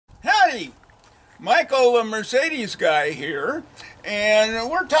Howdy, Michael, the Mercedes guy here, and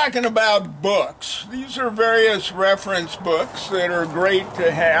we're talking about books. These are various reference books that are great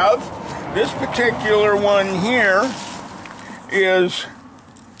to have. This particular one here is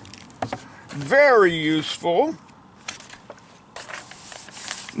very useful.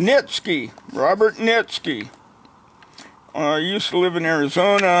 Nitsky, Robert Nitsky. Used to live in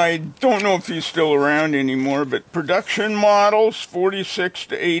Arizona. I don't know if he's still around anymore, but production models 46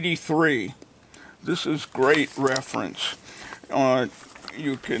 to 83. This is great reference.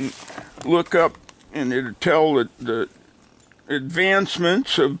 You can look up and it'll tell the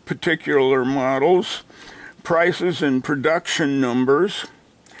advancements of particular models, prices and production numbers,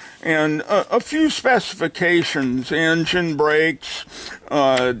 and a few specifications, engine, brakes.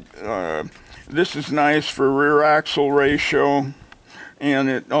 This is nice for rear axle ratio, and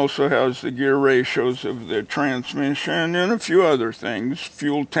it also has the gear ratios of the transmission and a few other things,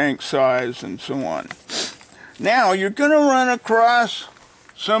 fuel tank size and so on. Now, you're going to run across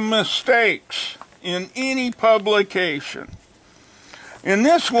some mistakes in any publication. In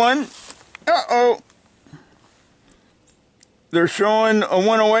this one, they're showing a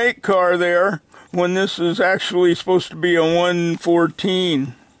 108 car there when this is actually supposed to be a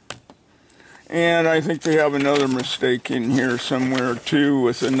 114. And I think they have another mistake in here somewhere too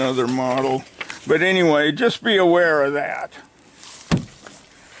with another model. But anyway, just be aware of that.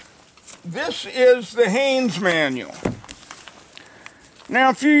 This is the Haynes manual. Now,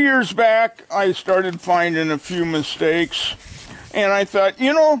 a few years back, I started finding a few mistakes. And I thought,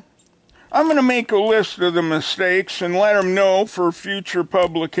 you know, I'm going to make a list of the mistakes and let them know for future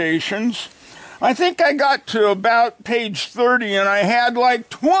publications. I think I got to about page 30 and I had like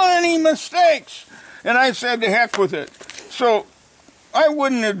 20 mistakes. And I said, to heck with it. So I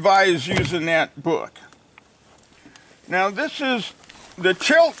wouldn't advise using that book. Now this is the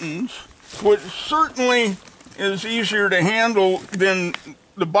Chilton's, which certainly is easier to handle than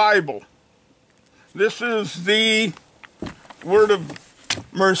the Bible. This is the Word of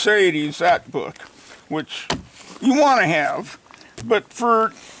Mercedes, that book, which you want to have. But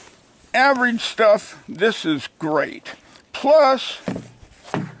for average stuff, this is great. Plus,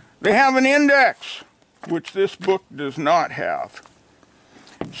 they have an index, which this book does not have.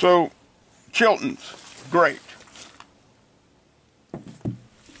 So, Chilton's, great.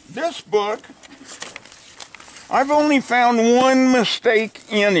 This book, I've only found one mistake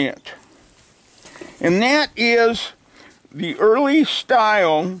in it. And that is the early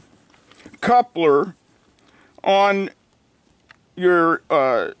style coupler on your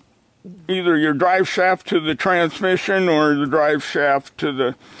either your drive shaft to the transmission or the drive shaft to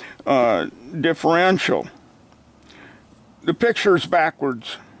the differential. The picture's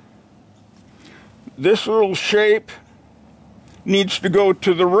backwards. This little shape needs to go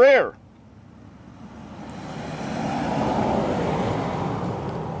to the rear.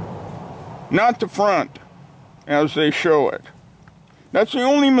 Not the front, as they show it. That's the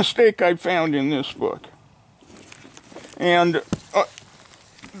only mistake I found in this book. And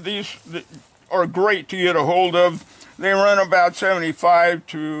these are great to get a hold of. They run about 75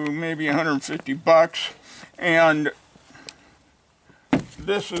 to maybe 150 bucks. And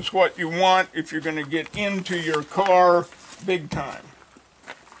this is what you want if you're going to get into your car big time.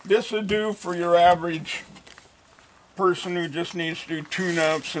 This will do for your average person who just needs to do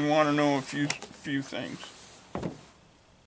tune-ups and want to know a few things.